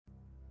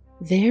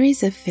There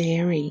is a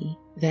fairy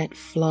that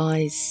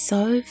flies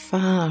so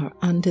far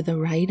under the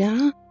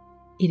radar,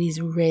 it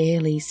is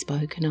rarely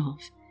spoken of.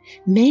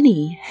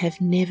 Many have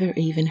never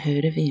even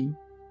heard of him.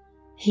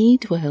 He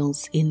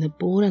dwells in the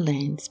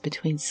borderlands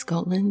between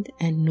Scotland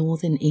and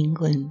northern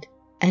England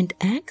and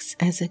acts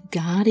as a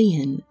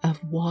guardian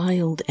of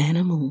wild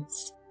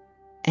animals.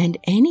 And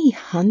any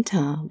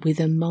hunter with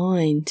a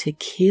mind to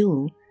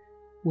kill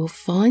will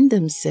find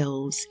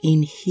themselves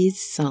in his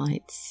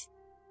sights.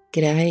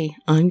 G'day,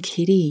 I'm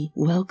Kitty.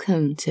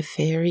 Welcome to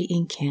Fairy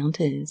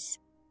Encounters.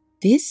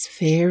 This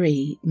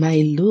fairy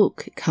may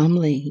look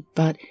comely,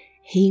 but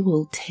he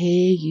will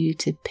tear you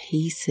to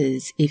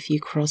pieces if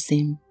you cross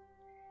him.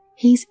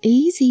 He's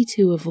easy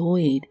to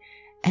avoid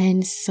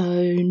and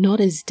so not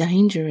as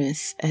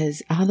dangerous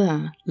as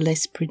other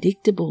less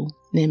predictable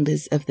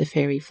members of the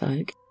fairy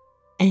folk.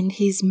 And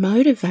his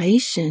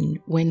motivation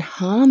when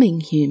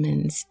harming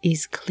humans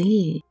is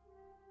clear.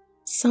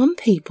 Some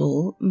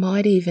people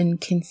might even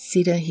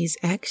consider his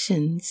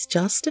actions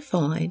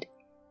justified.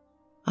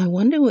 I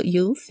wonder what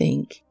you'll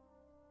think.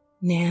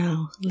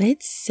 Now,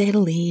 let's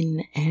settle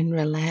in and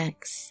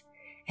relax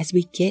as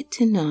we get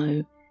to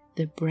know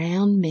the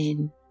brown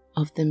men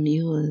of the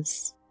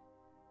Muirs.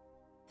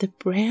 The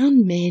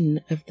brown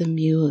men of the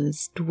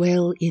Muirs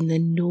dwell in the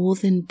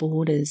northern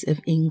borders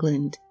of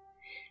England,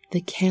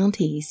 the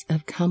counties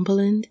of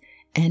Cumberland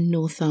and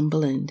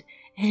Northumberland,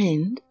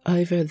 and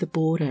over the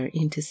border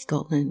into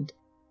Scotland.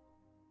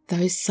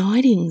 Though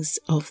sightings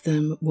of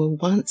them were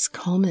once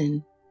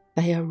common,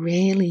 they are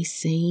rarely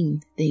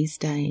seen these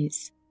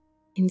days,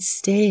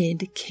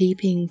 instead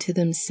keeping to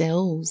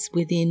themselves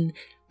within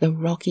the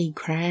rocky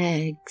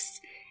crags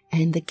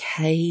and the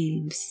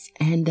caves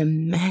and the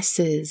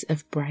masses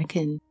of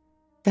bracken.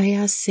 They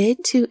are said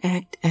to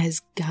act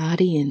as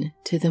guardian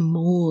to the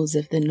moors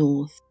of the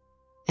north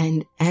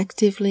and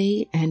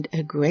actively and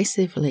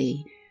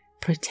aggressively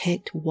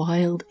protect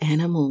wild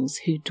animals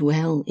who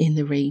dwell in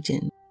the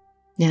region.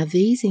 Now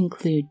these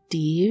include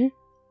deer,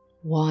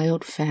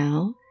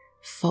 wildfowl,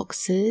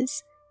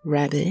 foxes,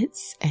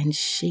 rabbits, and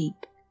sheep.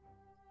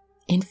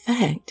 In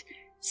fact,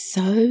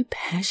 so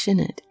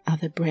passionate are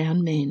the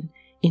brown men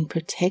in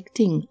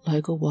protecting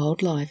local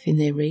wildlife in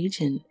their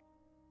region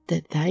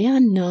that they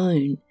are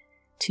known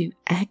to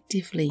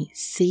actively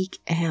seek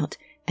out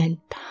and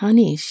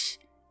punish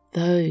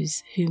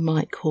those who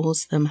might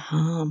cause them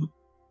harm.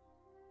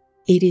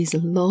 It is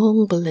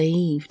long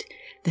believed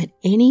that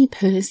any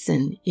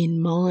person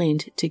in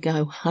mind to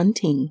go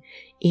hunting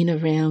in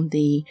around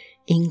the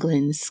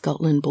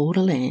England-Scotland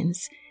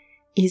borderlands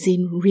is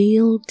in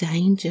real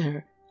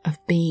danger of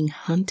being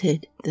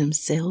hunted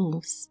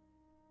themselves.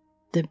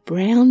 The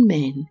brown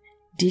men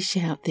dish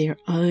out their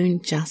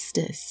own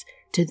justice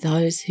to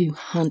those who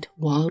hunt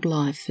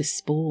wildlife for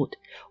sport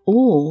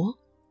or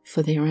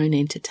for their own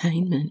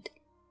entertainment.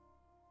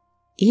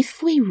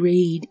 If we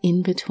read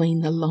in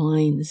between the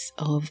lines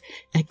of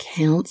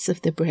accounts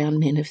of the brown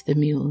men of the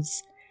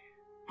Muirs,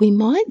 we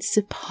might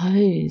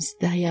suppose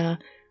they are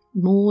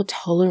more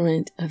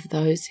tolerant of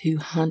those who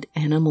hunt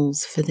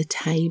animals for the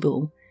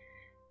table,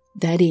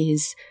 that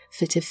is,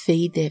 for to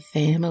feed their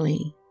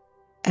family,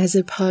 as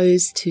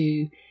opposed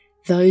to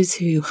those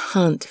who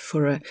hunt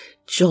for a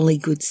jolly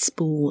good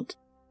sport.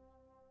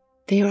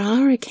 There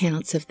are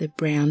accounts of the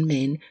brown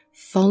men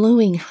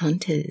following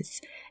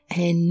hunters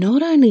and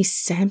not only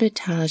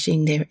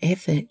sabotaging their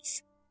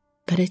efforts,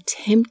 but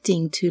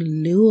attempting to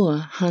lure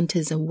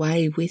hunters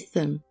away with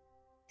them,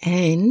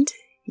 and,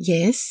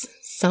 yes,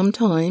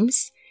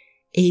 sometimes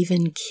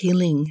even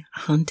killing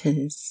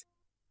hunters.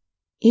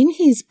 In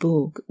his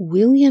book,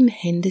 William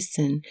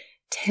Henderson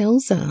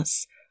tells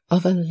us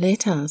of a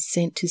letter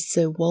sent to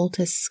Sir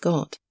Walter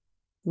Scott,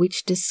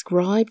 which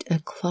described a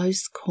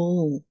close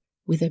call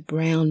with a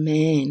brown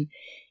man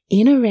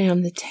in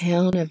around the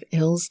town of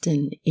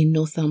Elsdon in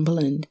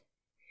Northumberland.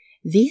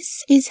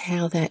 This is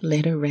how that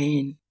letter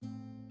ran.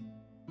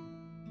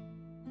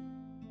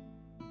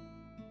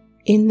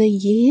 In the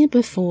year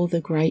before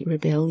the Great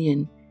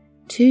Rebellion,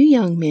 2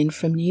 young men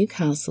from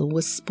Newcastle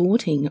were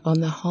sporting on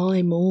the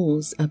high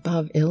moors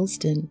above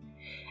Elsdon,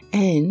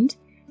 and,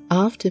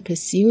 after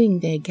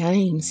pursuing their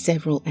game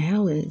several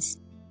hours,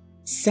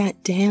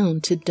 sat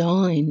down to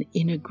dine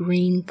in a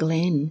green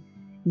glen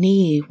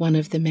near one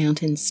of the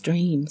mountain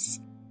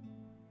streams.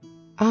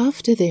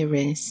 After their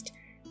rest,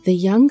 the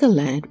younger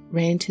lad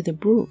ran to the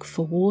brook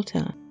for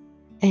water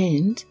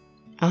and,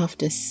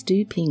 after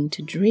stooping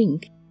to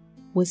drink,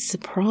 was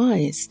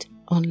surprised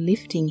on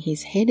lifting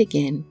his head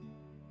again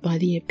by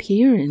the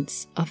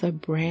appearance of a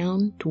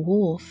brown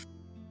dwarf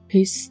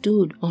who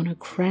stood on a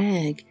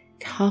crag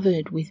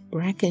covered with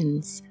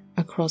brackens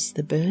across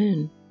the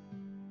burn.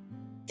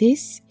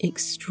 This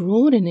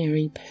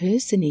extraordinary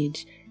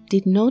personage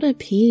did not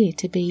appear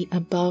to be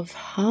above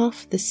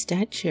half the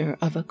stature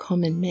of a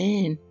common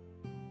man,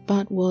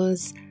 but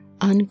was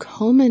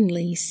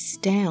uncommonly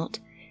stout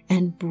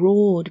and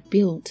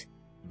broad-built,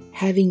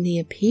 having the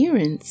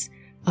appearance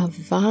of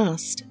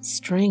vast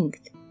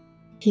strength.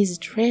 His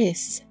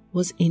dress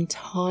was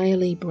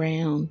entirely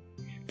brown,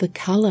 the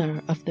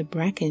colour of the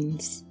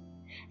brackens,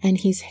 and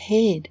his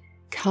head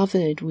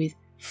covered with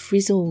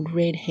frizzled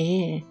red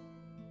hair.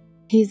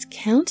 His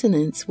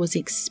countenance was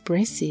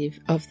expressive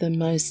of the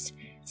most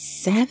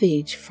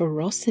savage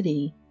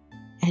ferocity,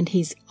 and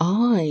his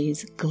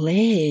eyes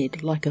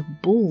glared like a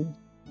bull.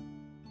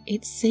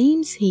 It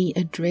seems he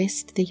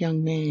addressed the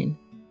young man,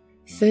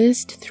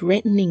 first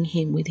threatening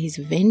him with his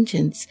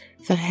vengeance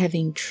for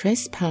having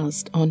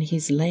trespassed on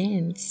his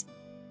lands,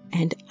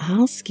 and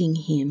asking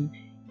him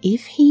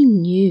if he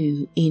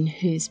knew in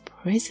whose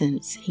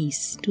presence he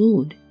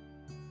stood.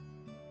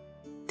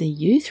 The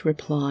youth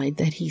replied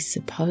that he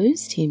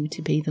supposed him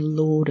to be the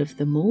lord of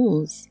the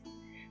Moors,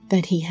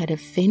 that he had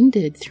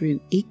offended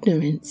through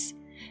ignorance,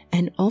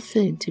 and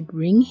offered to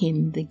bring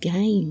him the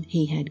game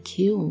he had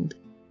killed.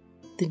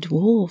 The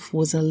dwarf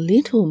was a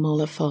little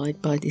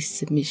mollified by this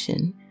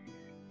submission,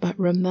 but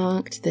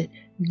remarked that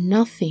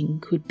nothing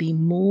could be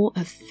more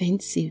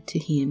offensive to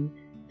him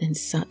than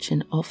such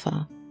an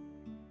offer,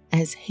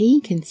 as he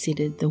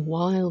considered the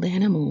wild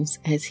animals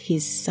as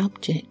his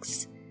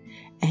subjects,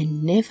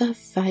 and never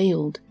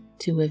failed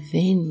to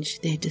avenge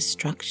their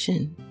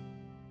destruction.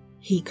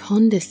 He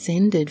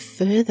condescended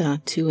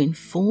further to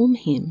inform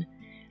him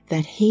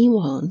that he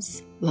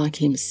was, like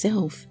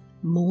himself,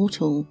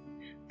 mortal,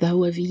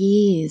 though of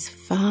years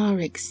far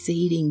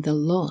exceeding the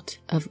lot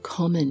of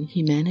common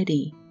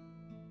humanity.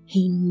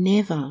 He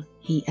never,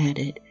 he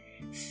added,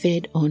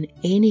 fed on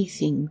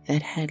anything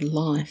that had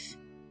life,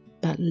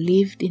 but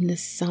lived in the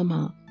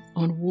summer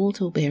on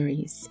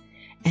whortleberries,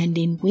 and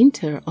in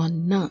winter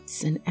on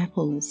nuts and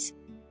apples,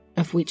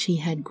 of which he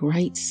had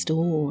great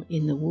store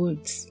in the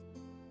woods.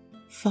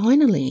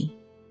 Finally,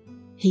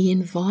 he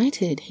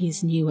invited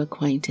his new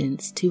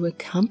acquaintance to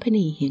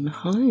accompany him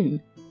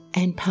home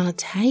and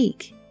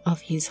partake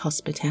of his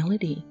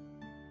hospitality,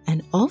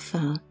 an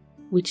offer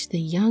which the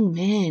young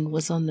man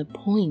was on the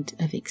point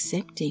of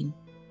accepting,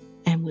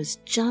 and was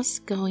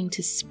just going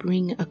to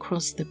spring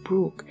across the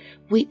brook,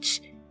 which,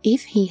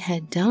 if he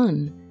had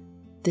done,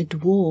 the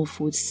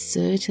dwarf would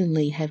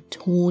certainly have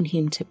torn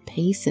him to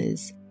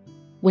pieces,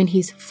 when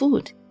his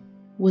foot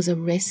was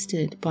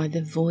arrested by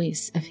the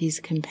voice of his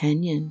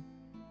companion,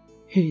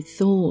 who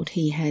thought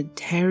he had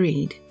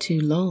tarried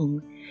too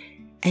long,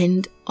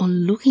 and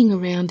on looking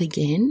around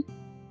again,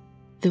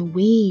 the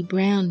wee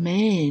brown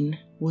man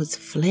was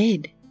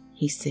fled,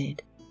 he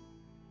said.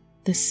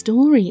 The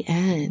story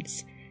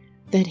adds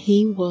that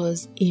he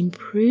was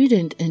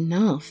imprudent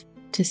enough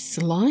to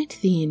slight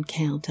the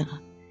encounter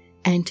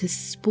and to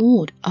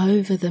sport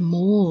over the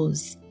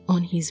moors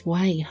on his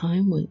way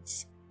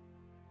homewards.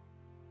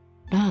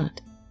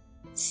 But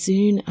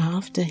soon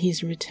after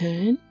his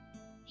return,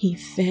 he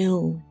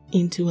fell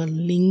into a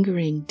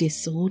lingering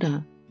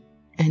disorder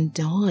and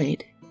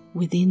died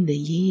within the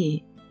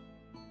year.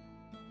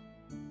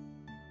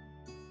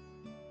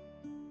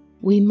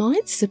 We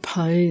might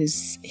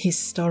suppose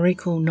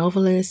historical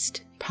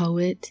novelist,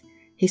 poet,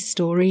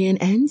 historian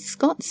and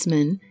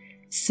Scotsman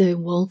Sir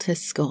Walter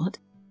Scott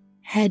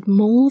had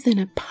more than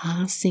a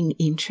passing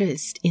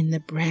interest in the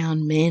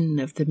brown men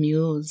of the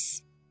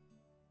Muirs.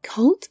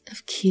 Cult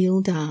of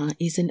Keeldar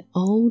is an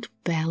old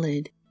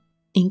ballad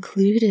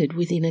included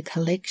within a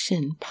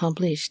collection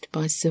published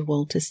by Sir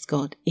Walter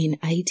Scott in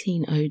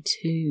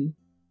 1802,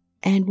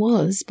 and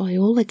was, by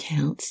all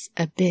accounts,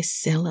 a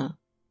bestseller.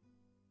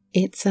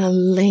 It's a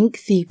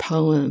lengthy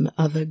poem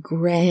of a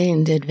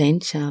grand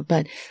adventure,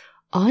 but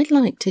I'd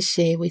like to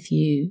share with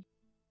you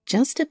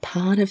just a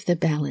part of the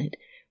ballad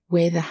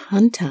where the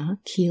hunter,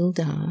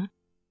 Keeldar,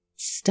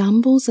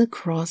 stumbles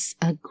across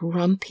a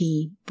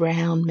grumpy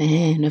brown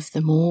man of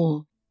the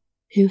moor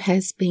who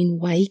has been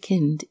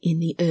wakened in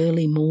the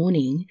early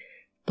morning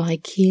by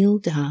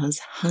Keeldar's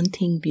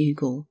hunting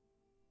bugle.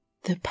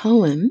 The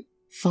poem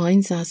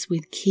finds us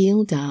with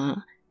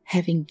Keeldar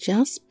having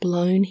just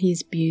blown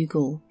his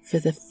bugle for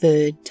the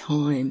third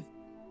time.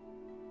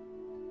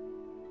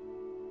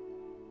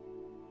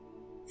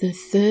 The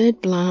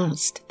third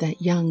blast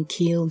that young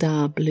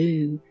Keeldar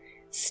blew,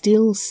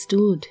 still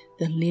stood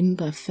the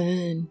limber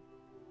fern,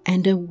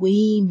 and a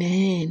wee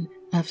man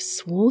of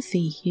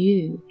swarthy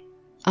hue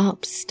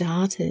up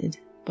started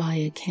by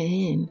a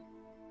cairn.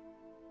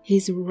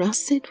 His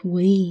russet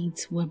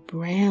weeds were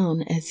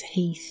brown as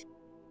heath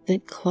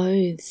that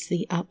clothes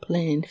the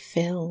upland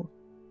fell,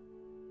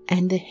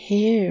 and the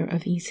hair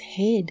of his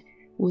head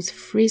was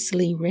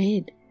frizzly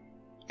red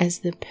as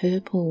the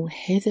purple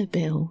heather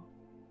bell.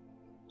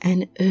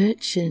 An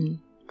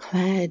urchin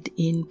clad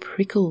in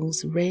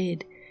prickles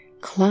red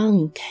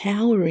clung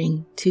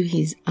cowering to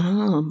his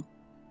arm.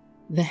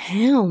 The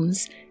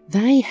hounds,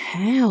 they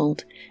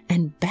howled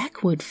and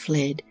backward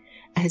fled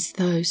as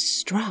though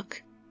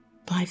struck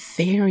by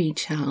fairy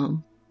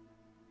charm.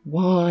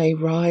 Why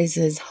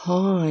rises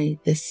high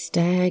the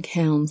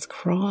staghound's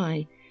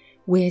cry,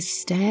 where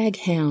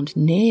staghound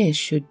ne'er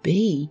should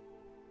be?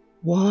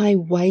 Why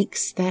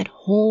wakes that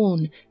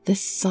horn the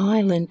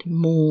silent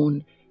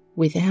morn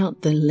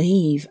without the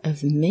leave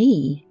of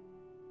me?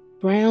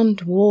 Brown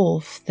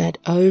dwarf that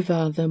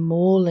over the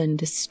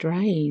moorland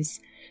strays,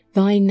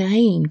 thy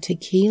name to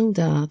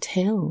Keeldar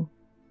tell.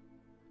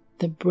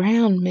 the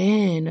brown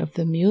man of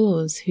the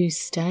Muirs who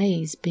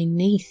stays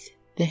beneath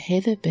the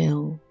heather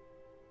bell.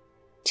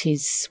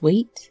 'Tis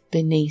sweet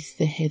beneath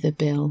the heather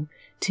bell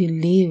to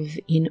live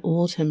in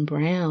autumn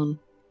brown,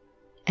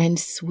 and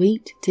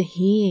sweet to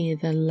hear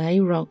the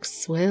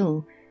layrocks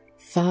swell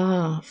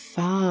far,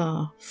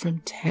 far from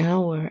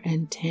tower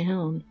and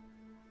town.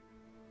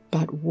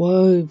 But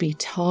woe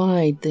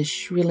betide the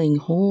shrilling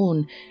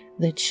horn,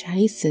 the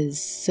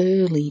chaser's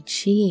surly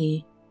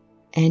cheer,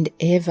 and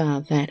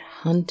ever that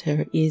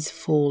hunter is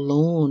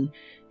forlorn,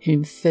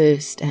 whom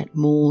first at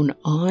morn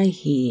I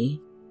hear.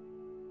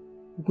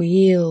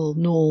 Weal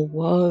nor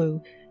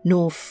woe,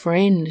 nor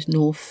friend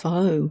nor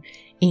foe,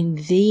 in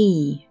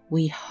thee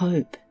we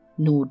hope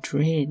nor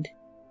dread.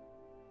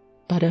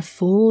 But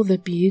afore the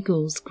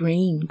bugles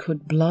green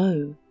could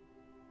blow,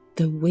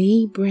 the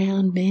wee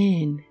brown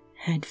man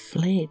had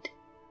fled.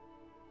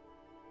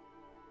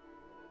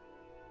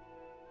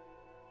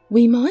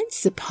 We might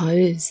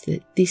suppose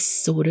that this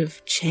sort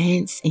of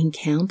chance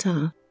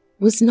encounter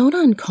was not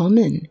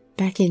uncommon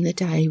back in the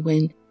day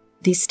when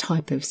this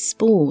type of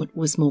sport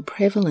was more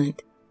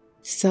prevalent,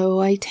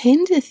 so I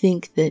tend to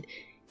think that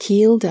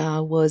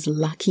Kildare was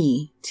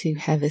lucky to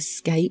have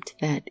escaped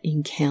that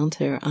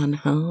encounter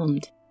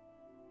unharmed.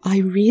 I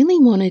really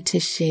wanted to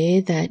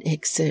share that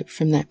excerpt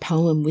from that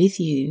poem with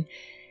you,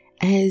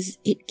 as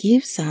it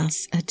gives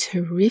us a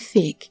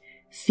terrific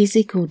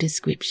physical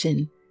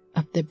description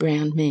of the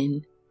brown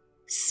men.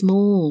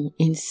 Small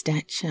in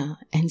stature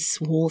and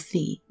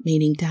swarthy,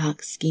 meaning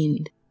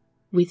dark-skinned,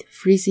 with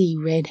frizzy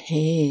red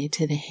hair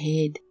to the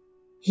head.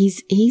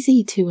 He's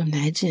easy to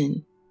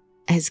imagine,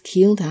 as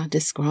Kildare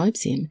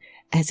describes him,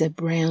 as a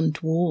brown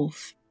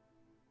dwarf.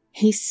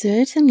 He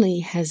certainly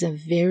has a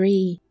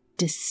very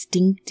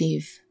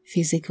distinctive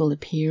physical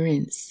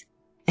appearance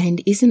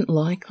and isn't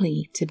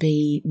likely to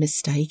be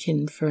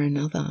mistaken for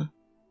another.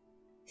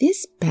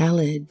 This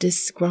ballad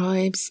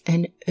describes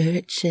an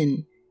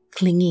urchin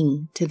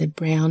clinging to the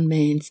brown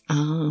man's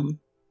arm,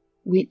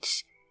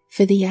 which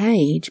for the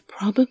age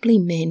probably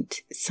meant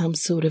some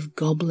sort of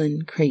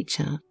goblin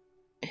creature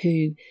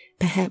who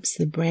perhaps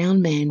the brown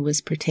man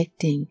was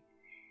protecting.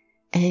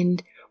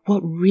 And what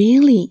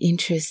really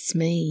interests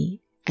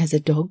me as a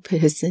dog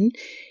person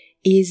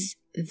is,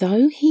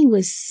 though he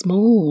was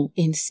small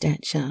in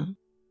stature,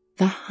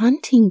 the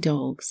hunting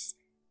dogs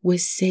were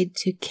said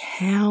to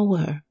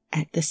cower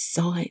at the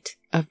sight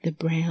of the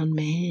brown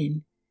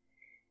man,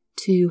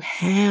 to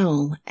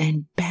howl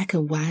and back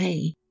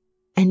away,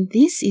 and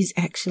this is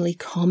actually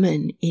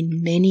common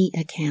in many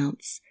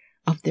accounts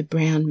of the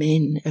brown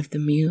men of the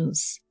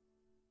Muirs.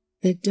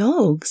 The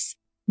dogs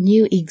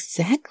knew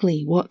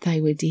exactly what they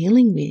were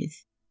dealing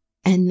with,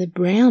 and the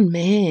brown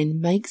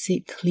man makes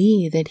it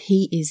clear that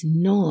he is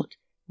not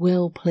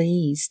well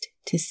pleased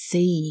to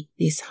see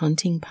this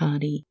hunting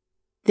party.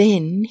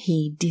 Then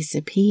he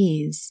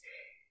disappears,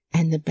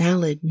 and the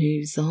ballad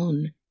moves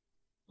on.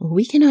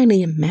 We can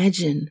only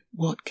imagine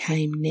what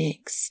came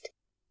next.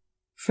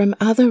 From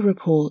other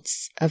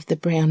reports of the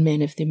brown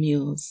men of the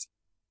Muirs,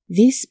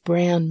 this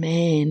brown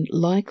man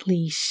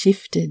likely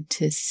shifted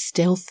to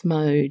stealth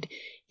mode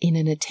in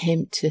an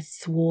attempt to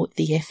thwart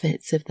the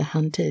efforts of the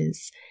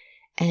hunters,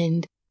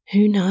 and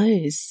who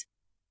knows,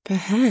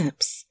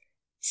 perhaps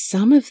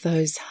some of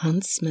those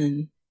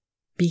huntsmen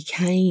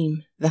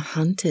became the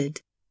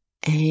hunted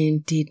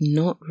and did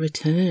not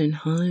return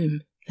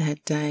home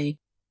that day.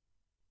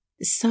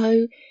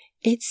 So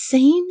it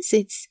seems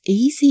it's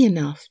easy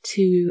enough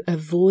to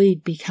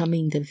avoid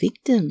becoming the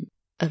victim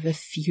of a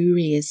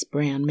furious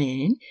brown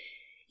man.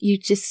 You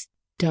just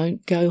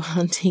don't go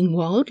hunting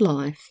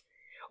wildlife,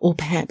 or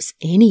perhaps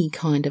any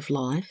kind of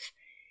life,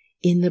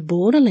 in the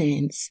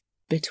borderlands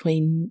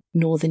between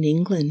northern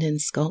England and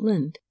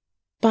Scotland.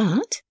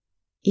 But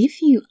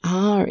if you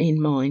are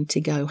in mind to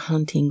go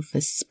hunting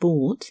for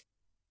sport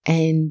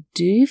and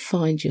do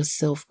find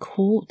yourself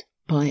caught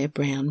by a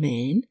brown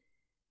man,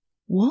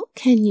 what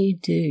can you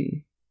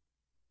do?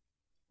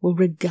 Well,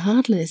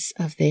 regardless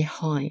of their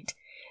height,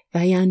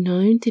 they are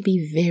known to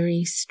be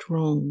very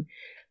strong,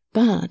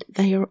 but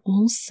they are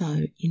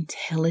also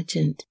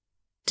intelligent,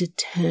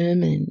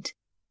 determined,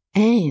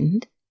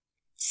 and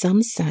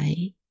some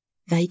say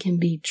they can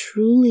be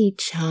truly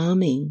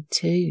charming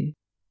too.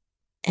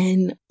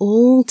 An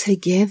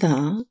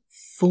altogether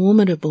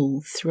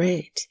formidable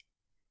threat.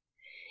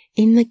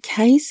 In the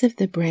case of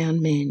the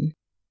brown men,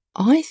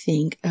 I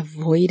think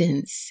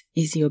avoidance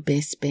is your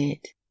best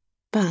bet.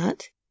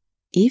 But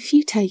if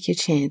you take your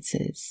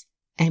chances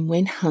and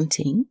went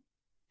hunting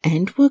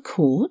and were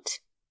caught,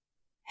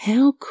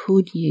 how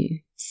could you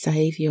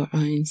save your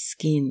own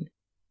skin?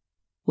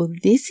 Well,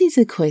 this is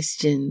a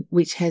question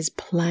which has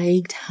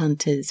plagued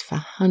hunters for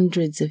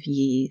hundreds of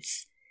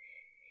years.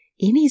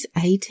 In his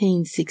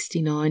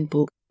 1869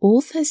 book,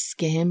 author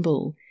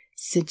Scamble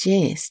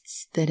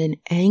suggests that an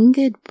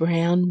angered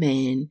brown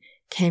man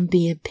can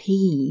be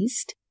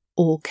appeased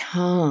or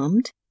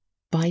calmed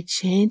by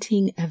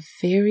chanting a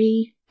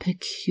very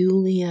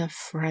peculiar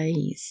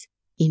phrase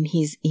in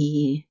his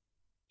ear.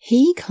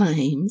 He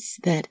claims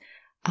that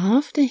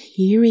after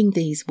hearing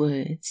these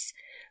words,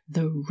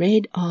 the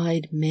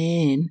red-eyed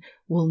man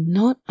will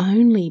not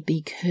only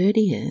be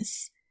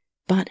courteous,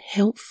 but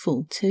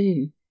helpful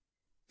too.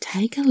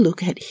 Take a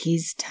look at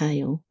his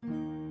tale.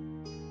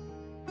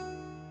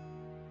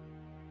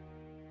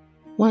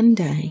 One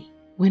day,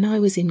 when I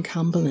was in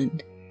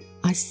Cumberland,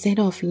 I set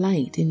off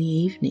late in the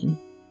evening,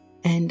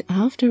 and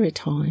after a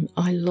time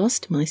I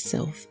lost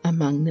myself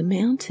among the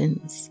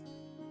mountains.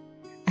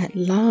 At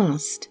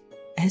last,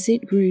 as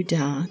it grew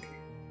dark,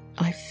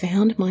 I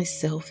found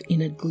myself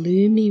in a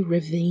gloomy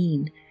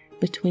ravine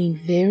between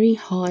very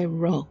high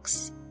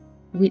rocks,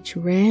 which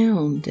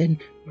round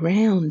and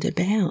round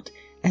about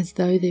as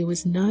though there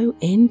was no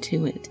end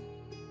to it.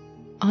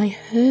 I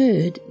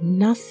heard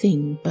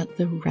nothing but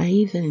the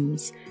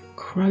ravens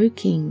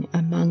croaking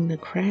among the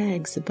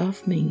crags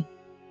above me.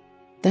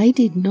 They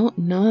did not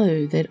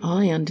know that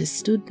I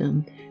understood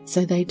them,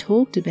 so they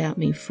talked about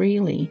me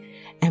freely,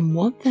 and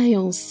what they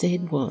all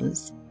said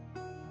was,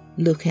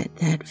 "Look at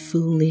that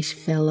foolish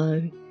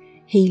fellow.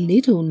 He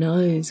little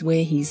knows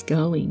where he's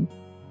going.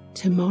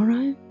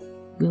 Tomorrow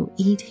we'll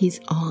eat his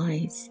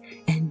eyes,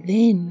 and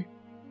then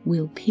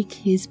we'll pick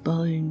his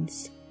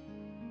bones."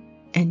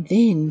 And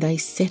then they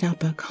set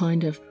up a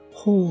kind of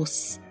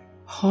hoarse,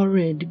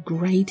 horrid,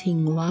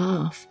 grating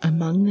laugh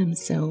among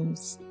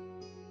themselves.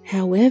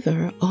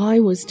 However, I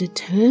was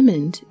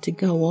determined to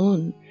go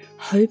on,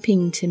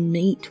 hoping to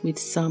meet with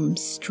some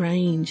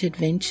strange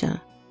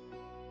adventure.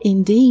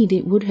 Indeed,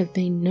 it would have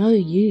been no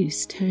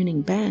use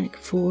turning back,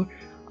 for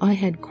I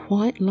had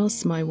quite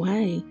lost my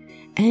way,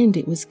 and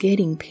it was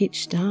getting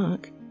pitch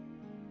dark.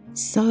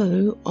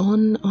 So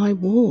on I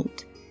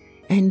walked,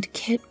 and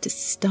kept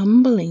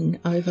stumbling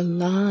over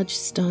large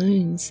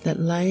stones that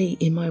lay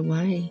in my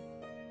way.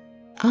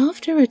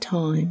 After a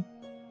time,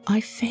 I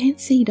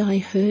fancied I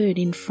heard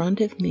in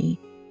front of me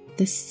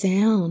the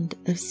sound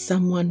of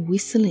someone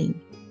whistling,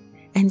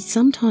 and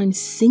sometimes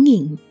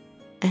singing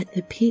at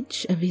the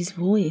pitch of his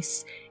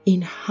voice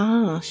in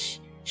harsh,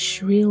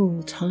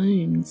 shrill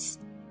tones.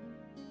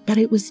 But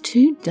it was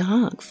too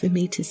dark for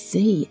me to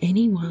see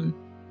anyone.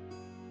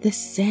 The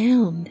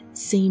sound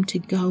seemed to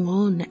go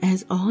on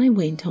as I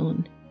went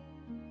on.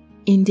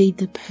 Indeed,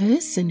 the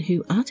person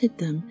who uttered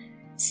them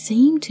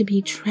seemed to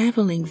be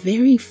travelling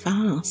very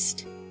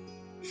fast,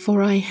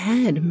 for I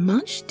had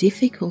much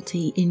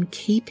difficulty in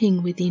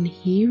keeping within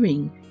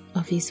hearing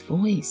of his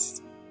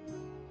voice.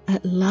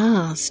 At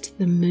last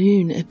the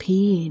moon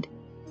appeared,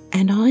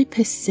 and I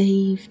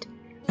perceived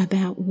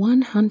about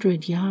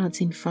 100 yards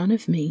in front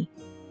of me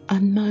a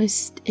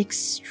most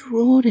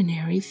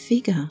extraordinary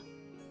figure.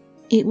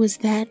 It was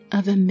that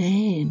of a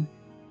man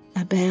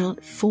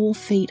about 4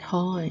 feet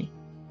high,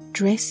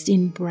 dressed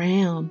in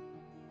brown,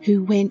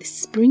 who went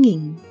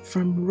springing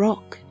from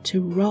rock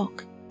to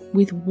rock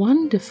with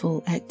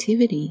wonderful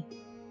activity,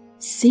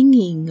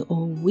 singing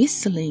or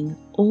whistling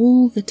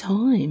all the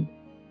time.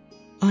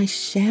 I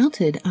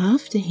shouted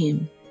after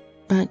him,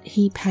 but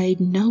he paid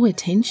no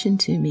attention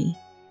to me.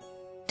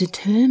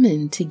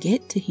 Determined to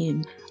get to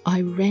him,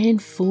 I ran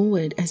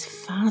forward as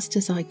fast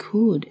as I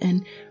could,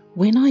 and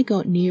when I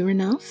got near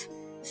enough,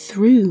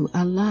 threw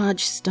a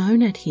large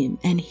stone at him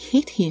and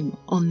hit him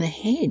on the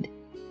head.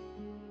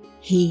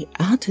 He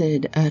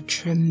uttered a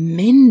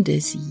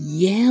tremendous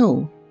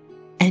yell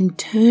and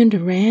turned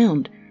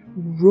around,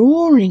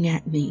 roaring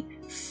at me,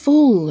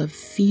 full of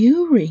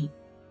fury.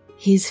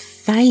 His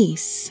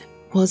face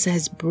was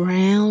as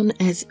brown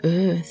as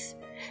earth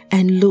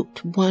and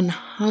looked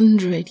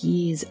 100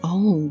 years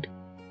old,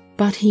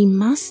 but he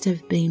must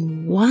have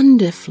been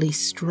wonderfully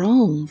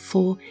strong,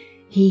 for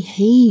he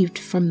heaved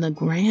from the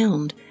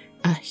ground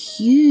a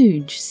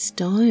huge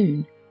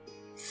stone,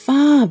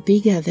 far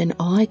bigger than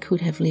I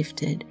could have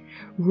lifted,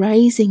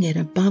 raising it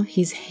above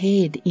his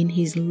head in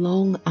his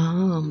long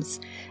arms,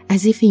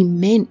 as if he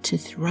meant to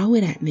throw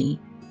it at me.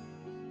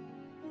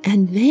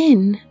 And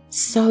then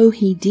so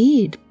he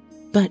did,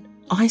 but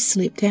I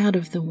slipped out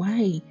of the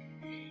way.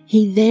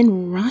 He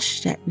then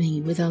rushed at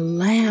me with a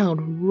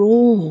loud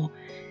roar,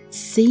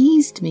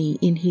 seized me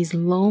in his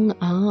long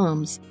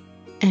arms,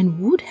 and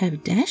would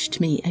have dashed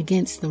me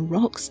against the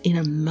rocks in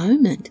a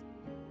moment.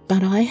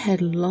 But I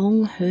had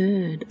long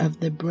heard of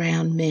the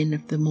brown men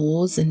of the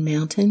moors and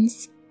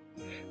mountains,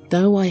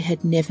 though I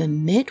had never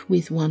met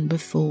with one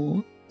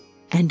before,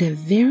 and a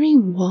very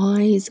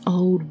wise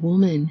old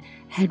woman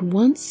had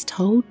once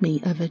told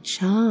me of a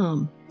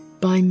charm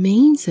by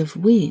means of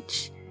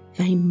which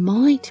they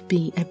might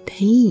be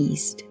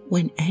appeased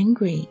when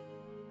angry.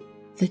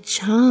 The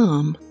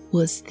charm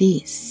was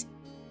this: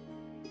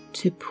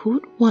 to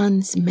put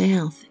one's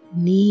mouth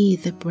near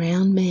the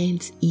brown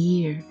man's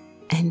ear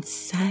and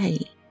say,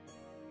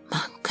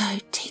 "Mungo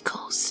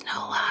tickles no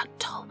heart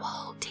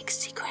towo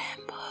Dixie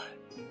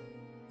Grambo."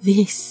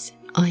 This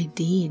I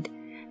did,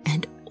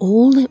 and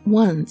all at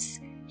once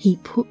he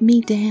put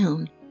me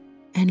down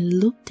and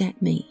looked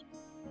at me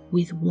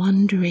with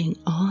wondering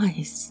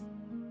eyes.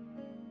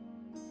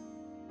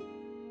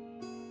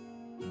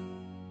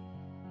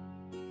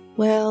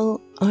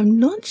 Well, I'm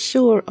not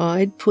sure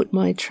I'd put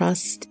my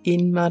trust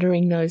in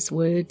muttering those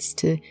words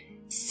to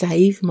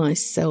save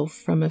myself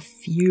from a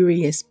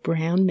furious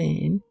brown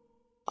man,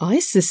 I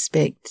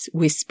suspect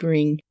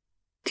whispering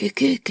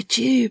 "Cuckoo,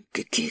 ka-choo,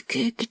 cuckoo,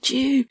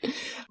 ka-choo"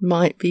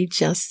 might be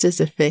just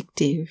as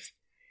effective.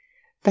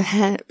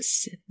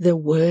 Perhaps the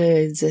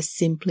words are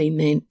simply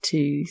meant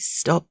to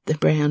stop the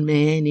brown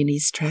man in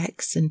his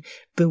tracks and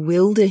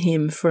bewilder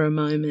him for a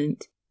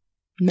moment.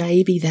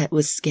 Maybe that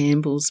was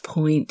Scamble's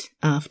point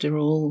after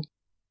all.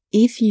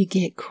 If you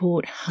get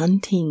caught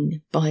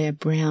hunting by a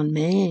brown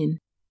man,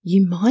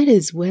 you might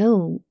as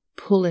well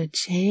pull a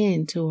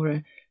chant or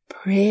a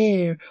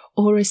prayer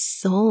or a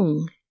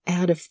song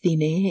out of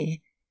thin air.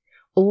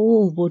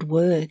 All would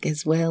work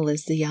as well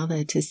as the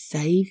other to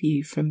save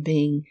you from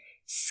being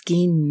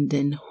skinned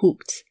and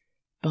hooked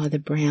by the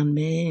brown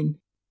man.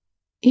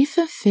 If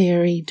a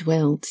fairy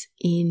dwelt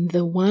in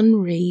the one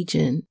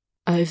region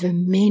over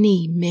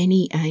many,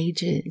 many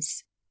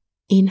ages,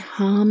 in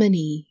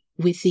harmony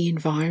with the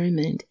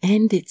environment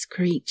and its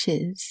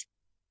creatures,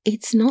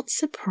 it's not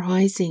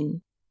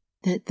surprising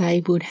that they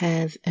would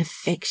have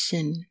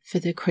affection for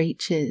the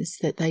creatures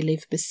that they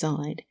live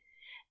beside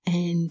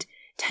and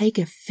take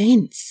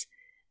offence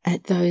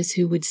at those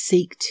who would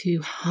seek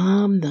to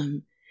harm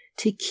them,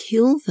 to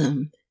kill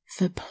them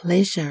for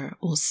pleasure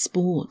or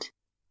sport.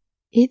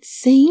 It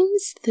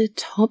seems the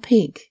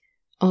topic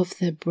of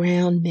the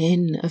brown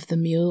men of the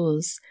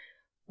Muirs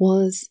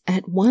was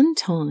at one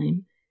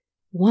time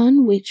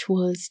one which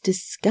was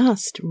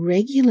discussed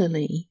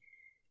regularly,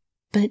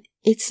 but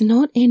it's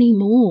not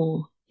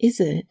anymore, is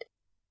it?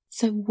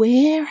 So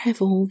where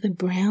have all the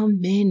brown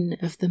men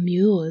of the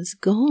Muirs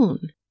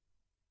gone?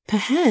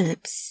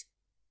 Perhaps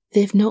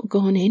they've not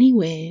gone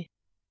anywhere.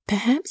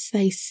 Perhaps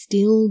they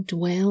still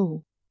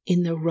dwell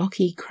in the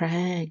rocky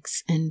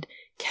crags and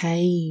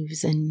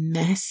caves and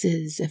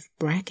masses of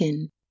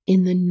bracken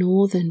in the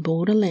northern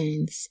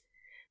borderlands,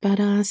 but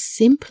are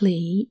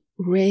simply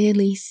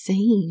rarely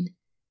seen.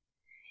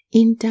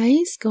 In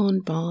days gone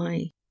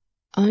by,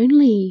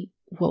 only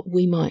what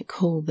we might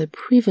call the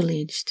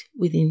privileged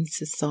within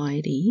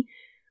society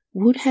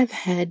would have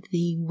had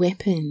the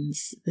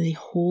weapons, the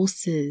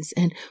horses,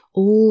 and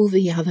all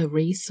the other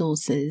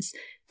resources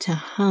to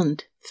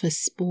hunt for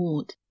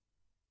sport.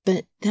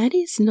 But that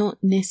is not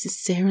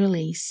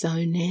necessarily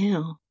so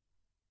now.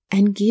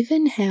 And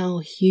given how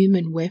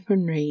human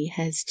weaponry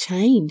has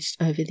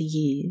changed over the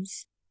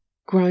years,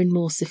 grown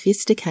more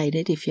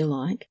sophisticated if you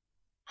like,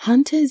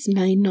 hunters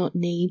may not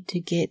need to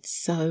get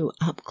so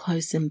up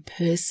close and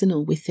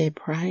personal with their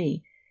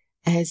prey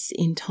as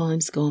in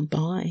times gone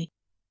by.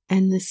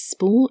 And the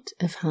sport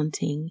of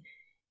hunting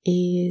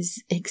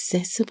is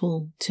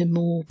accessible to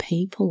more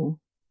people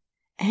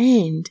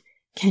and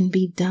can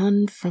be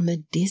done from a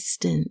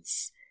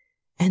distance,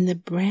 and the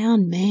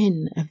brown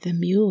men of the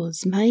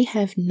Muirs may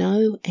have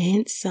no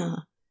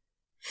answer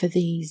for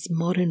these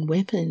modern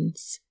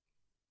weapons.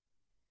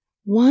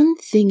 One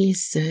thing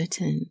is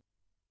certain,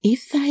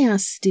 if they are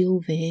still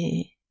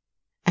there,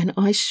 and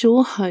I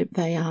sure hope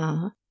they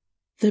are,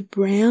 the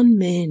brown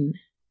men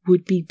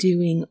would be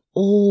doing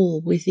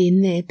all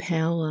within their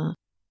power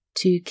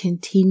to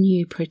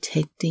continue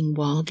protecting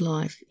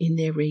wildlife in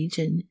their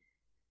region.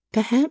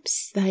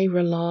 Perhaps they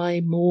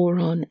rely more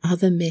on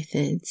other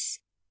methods,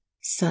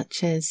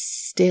 such as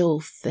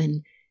stealth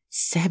and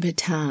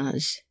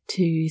sabotage,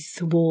 to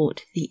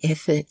thwart the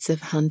efforts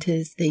of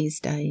hunters these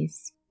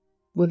days.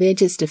 Well, they're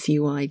just a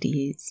few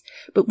ideas,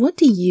 but what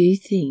do you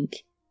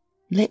think?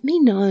 Let me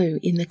know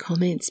in the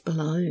comments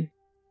below.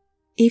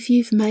 If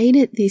you've made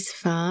it this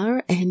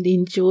far and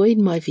enjoyed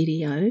my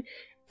video,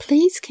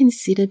 please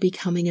consider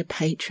becoming a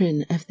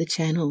patron of the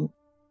channel.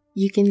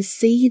 You can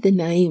see the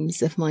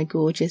names of my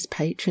gorgeous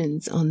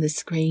patrons on the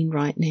screen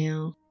right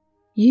now.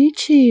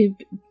 YouTube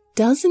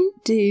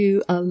doesn't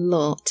do a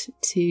lot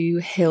to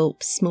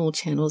help small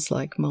channels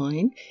like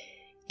mine.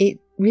 It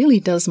really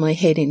does my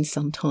head in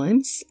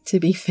sometimes, to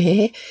be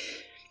fair.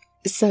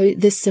 So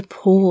the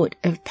support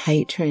of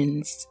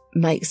patrons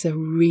makes a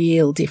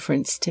real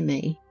difference to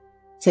me.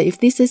 So if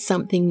this is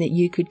something that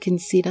you could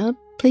consider,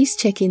 please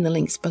check in the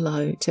links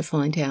below to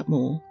find out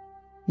more.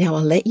 Now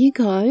I'll let you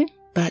go,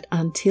 but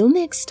until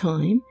next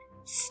time,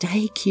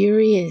 stay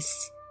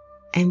curious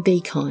and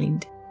be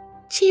kind.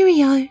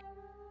 Cheerio!